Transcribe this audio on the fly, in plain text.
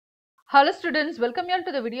Hello students, welcome you all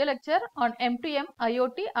to the video lecture on M2M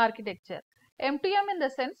Iot Architecture. M2M in the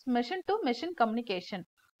sense machine to machine communication,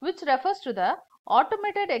 which refers to the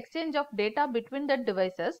automated exchange of data between the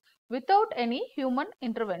devices without any human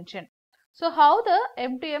intervention. So how the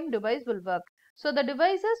M2M device will work? So the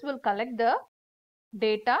devices will collect the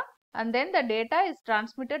data and then the data is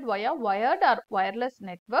transmitted via wired or wireless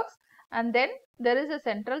networks, and then there is a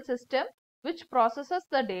central system which processes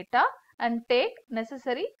the data and take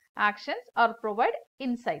necessary actions or provide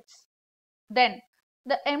insights. Then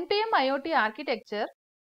the M2M Iot architecture,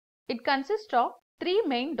 it consists of three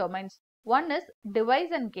main domains. One is device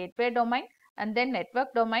and gateway domain, and then network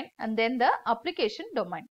domain, and then the application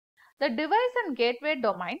domain. The device and gateway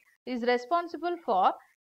domain is responsible for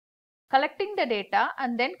collecting the data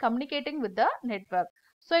and then communicating with the network.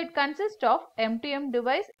 So it consists of M2M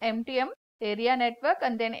device, M2M area network,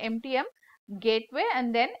 and then M2M gateway,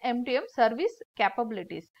 and then M2M service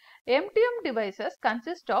capabilities. M2M devices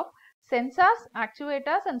consist of sensors,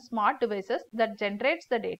 actuators and smart devices that generates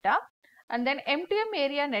the data, and then M2M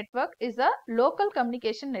area network is a local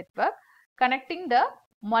communication network connecting the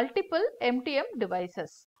multiple M2M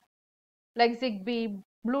devices like Zigbee,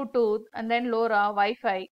 Bluetooth, and then LoRa,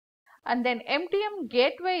 Wi-Fi. And then M2M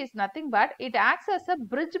gateway is nothing but it acts as a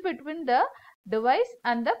bridge between the device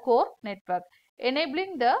and the core network,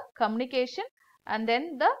 enabling the communication and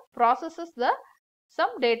then the processes the some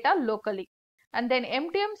data locally. And then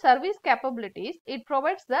M2M service capabilities, it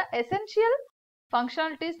provides the essential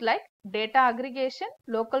functionalities like data aggregation,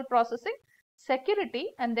 local processing, security,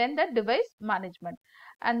 and then the device management.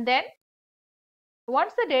 And then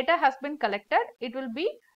once the data has been collected, it will be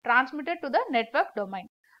transmitted to the network domain.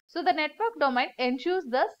 So the network domain ensures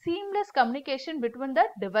the seamless communication between the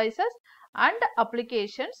devices and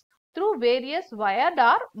applications through various wired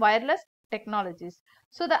or wireless technologies.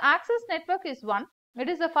 So the access network is one. It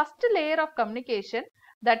is the first layer of communication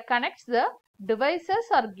that connects the devices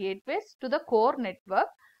or gateways to the core network,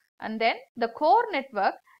 and then the core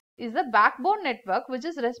network is the backbone network which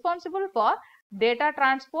is responsible for data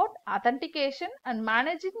transport, authentication and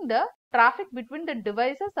managing the traffic between the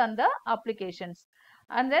devices and the applications.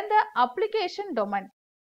 And then the application domain,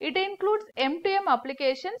 it includes M2M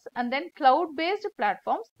applications and then cloud-based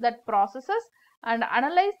platforms that processes and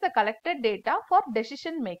analyze the collected data for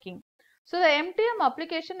decision making. So the M2M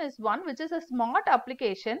application is one which is a smart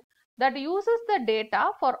application that uses the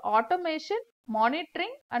data for automation,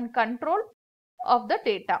 monitoring and control of the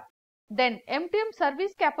data. Then M2M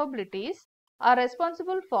service capabilities are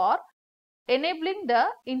responsible for enabling the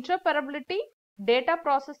interoperability, data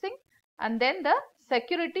processing, and then the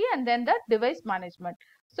security and then the device management.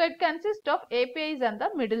 So it consists of APIs and the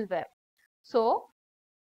middleware. So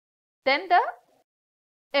then the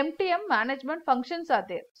M2M management functions are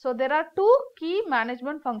there. So there are two key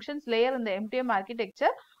management functions layer in the M2M architecture.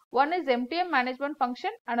 One is M2M management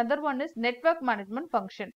function, another one is network management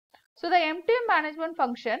function. So the M2M management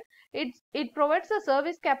function, it provides the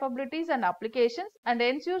service capabilities and applications and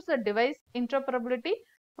ensures the device interoperability,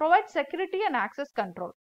 provides security and access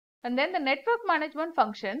control. And then the network management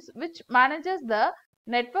functions, which manages the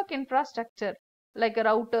network infrastructure like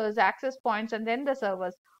routers, access points and then the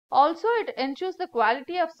servers. Also it ensures the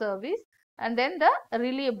quality of service and then the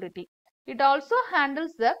reliability. It also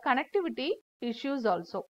handles the connectivity issues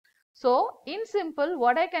also. So in simple,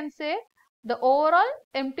 what I can say, the overall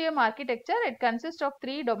M2M architecture, it consists of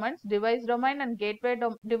three domains: device domain and gateway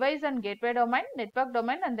device and gateway domain, network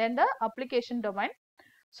domain and then the application domain.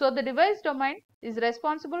 So the device domain is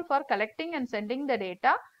responsible for collecting and sending the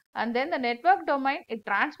data, and then the network domain, it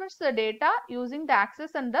transmits the data using the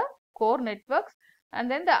access and the core networks, and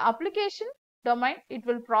then the application domain, it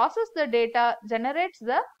will process the data, generates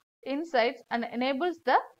the insights and enables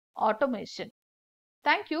the automation.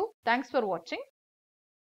 Thank you. Thanks for watching.